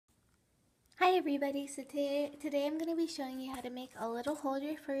Hi everybody, so today I'm going to be showing you how to make a little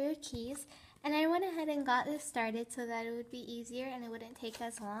holder for your keys, and I went ahead and got this started so that it would be easier and it wouldn't take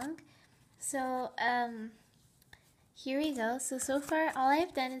as long. So here we go. So far all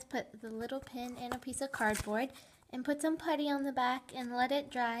I've done is put the little pin in a piece of cardboard and put some putty on the back and let it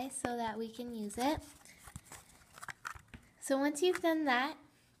dry so that we can use it. So once you've done that,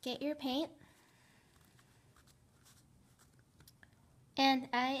 get your paint. And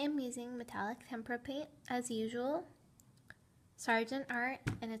I am using metallic tempera paint as usual, Sargent Art,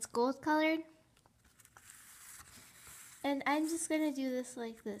 and it's gold colored. And I'm just going to do this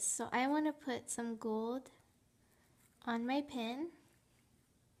like this. So I want to put some gold on my pin.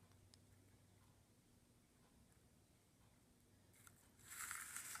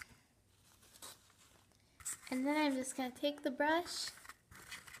 And then I'm just going to take the brush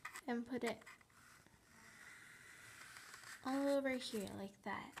and put it all over here like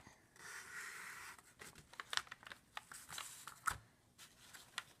that.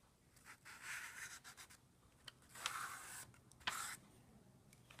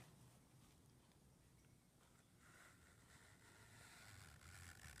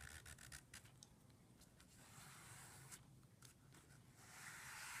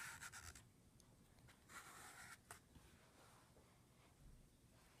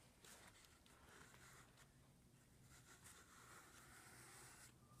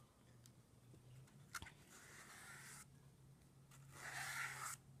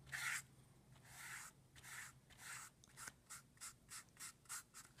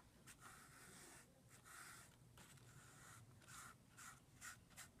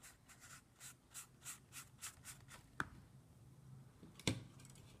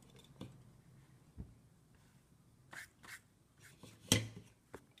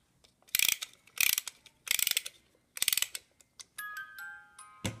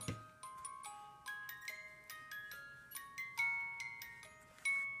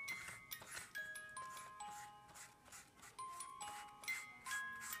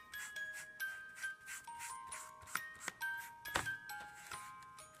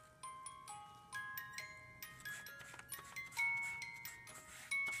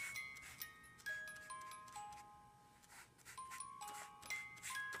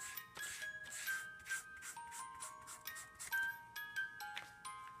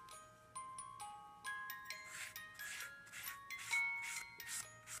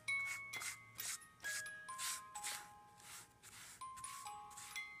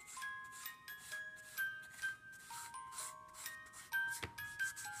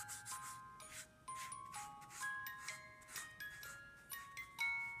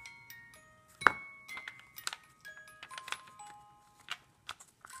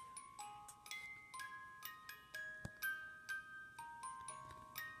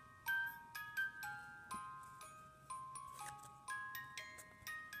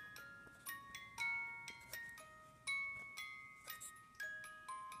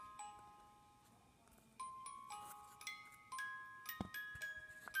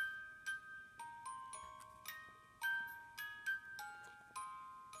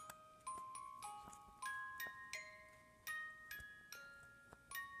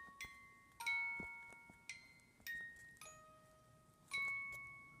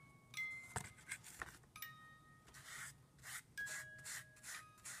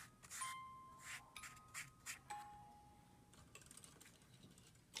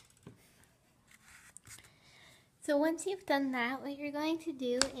 So once you've done that, what you're going to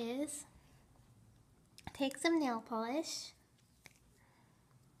do is take some nail polish,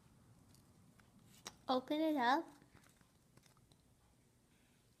 open it up,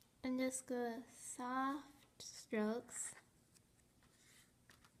 and just go soft strokes.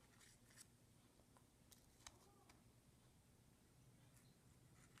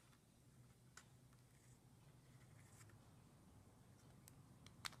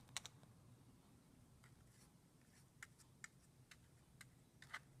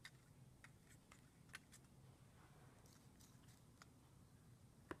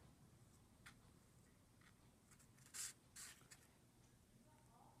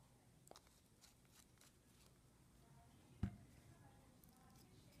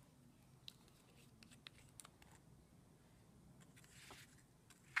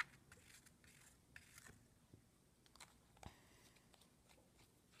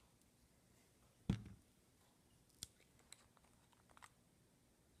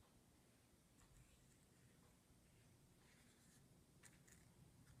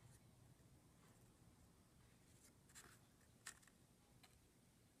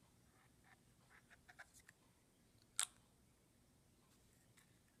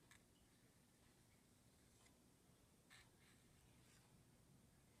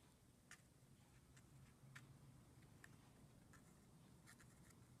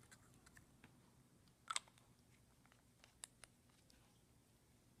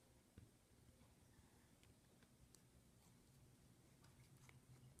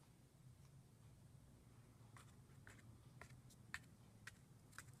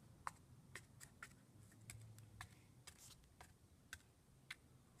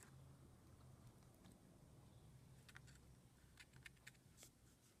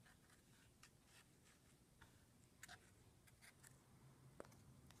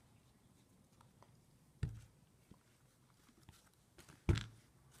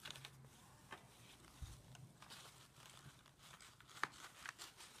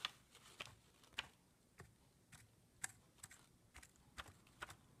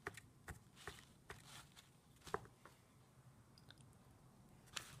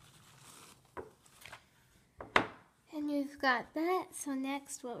 got that. So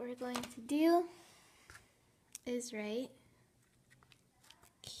next what we're going to do is write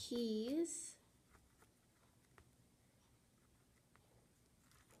keys.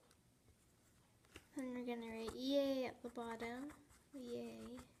 And we're going to write yay at the bottom. Yay.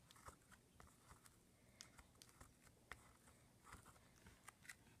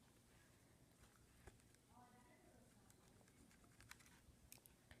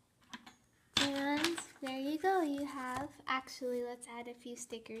 And there you go. You have, actually, let's add a few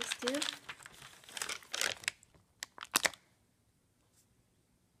stickers too.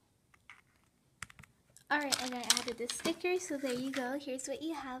 Alright, and I added the sticker, so there you go. Here's what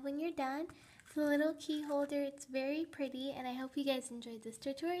you have when you're done. It's a little key holder. It's very pretty, and I hope you guys enjoyed this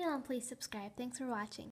tutorial, and please subscribe. Thanks for watching.